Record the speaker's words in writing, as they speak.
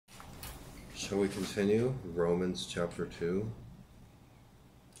Shall we continue? Romans chapter 2.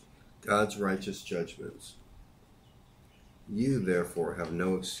 God's righteous judgments. You, therefore, have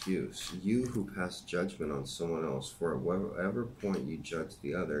no excuse, you who pass judgment on someone else, for at whatever point you judge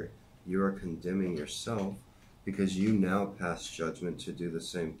the other, you are condemning yourself, because you now pass judgment to do the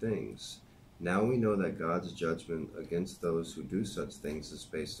same things. Now we know that God's judgment against those who do such things is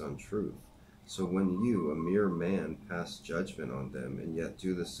based on truth. So when you, a mere man, pass judgment on them, and yet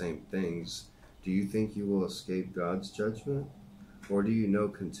do the same things, do you think you will escape God's judgment? Or do you know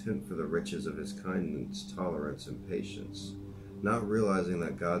contempt for the riches of his kindness, tolerance, and patience, not realizing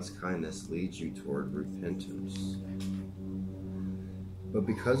that God's kindness leads you toward repentance? But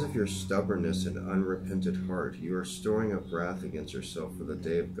because of your stubbornness and unrepentant heart, you are storing up wrath against yourself for the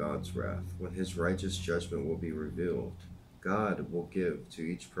day of God's wrath, when his righteous judgment will be revealed. God will give to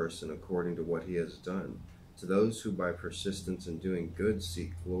each person according to what he has done. To those who by persistence in doing good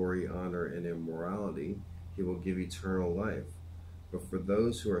seek glory, honor, and immorality, he will give eternal life. But for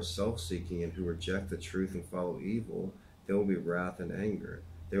those who are self-seeking and who reject the truth and follow evil, there will be wrath and anger.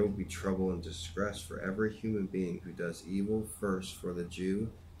 There will be trouble and distress for every human being who does evil, first for the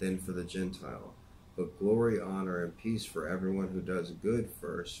Jew, then for the Gentile. But glory, honor, and peace for everyone who does good,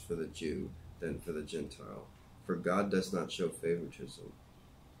 first for the Jew, then for the Gentile. For God does not show favoritism.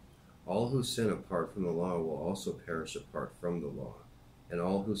 All who sin apart from the law will also perish apart from the law, and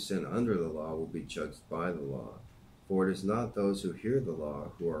all who sin under the law will be judged by the law. For it is not those who hear the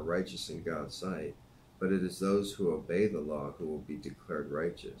law who are righteous in God's sight, but it is those who obey the law who will be declared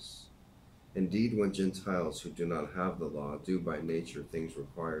righteous. Indeed, when Gentiles who do not have the law do by nature things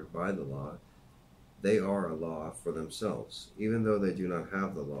required by the law, they are a law for themselves, even though they do not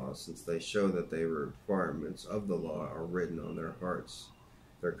have the law, since they show that the requirements of the law are written on their hearts,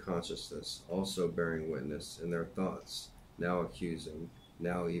 their consciousness also bearing witness in their thoughts, now accusing,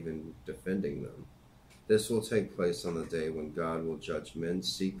 now even defending them. This will take place on the day when God will judge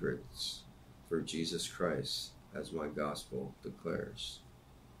men's secrets through Jesus Christ, as my gospel declares.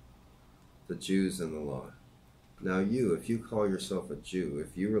 The Jews and the law. Now you, if you call yourself a Jew,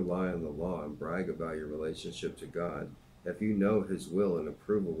 if you rely on the law and brag about your relationship to God, if you know his will and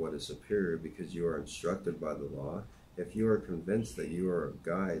approve of what is superior because you are instructed by the law, if you are convinced that you are a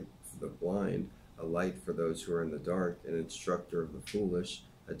guide for the blind, a light for those who are in the dark, an instructor of the foolish,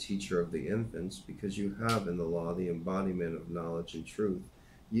 a teacher of the infants, because you have in the law the embodiment of knowledge and truth,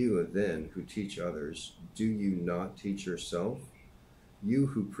 you then who teach others, do you not teach yourself? You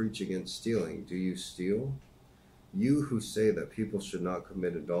who preach against stealing, do you steal? You who say that people should not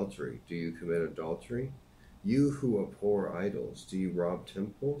commit adultery, do you commit adultery? You who abhor idols, do you rob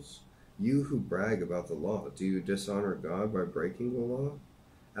temples? You who brag about the law, do you dishonor God by breaking the law?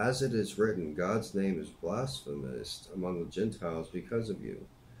 As it is written, God's name is blasphemous among the Gentiles because of you.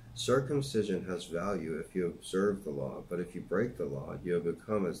 Circumcision has value if you observe the law, but if you break the law, you have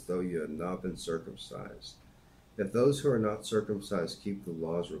become as though you had not been circumcised. If those who are not circumcised keep the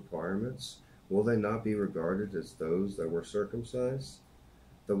law's requirements, will they not be regarded as those that were circumcised?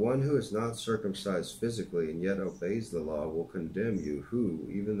 The one who is not circumcised physically and yet obeys the law will condemn you, who,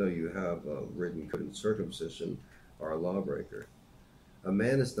 even though you have a written code in circumcision, are a lawbreaker. A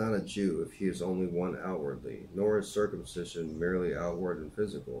man is not a Jew if he is only one outwardly, nor is circumcision merely outward and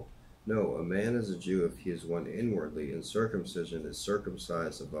physical. No, a man is a Jew if he is one inwardly, and circumcision is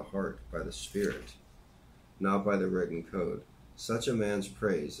circumcised of the heart by the Spirit, not by the written code. Such a man's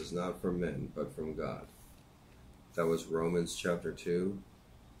praise is not from men, but from God. That was Romans chapter 2.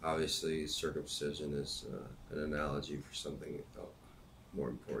 Obviously, circumcision is an analogy for something more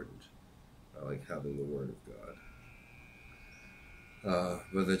important, like having the Word of God.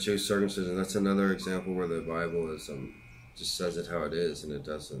 But the Jewish circumcision, that's another example where the Bible is just says it how it is, and it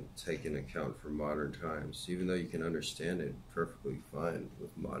doesn't take into account for modern times, even though you can understand it perfectly fine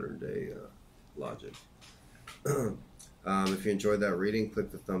with modern day logic. If you enjoyed that reading,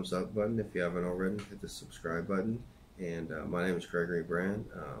 click the thumbs up button. If you haven't already, hit the subscribe button. And my name is GregoryBrandt.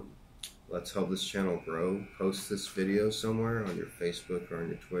 Let's help this channel grow. Post this video somewhere on your Facebook or on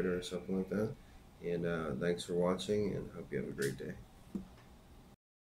your Twitter or something like that. And thanks for watching, and hope you have a great day.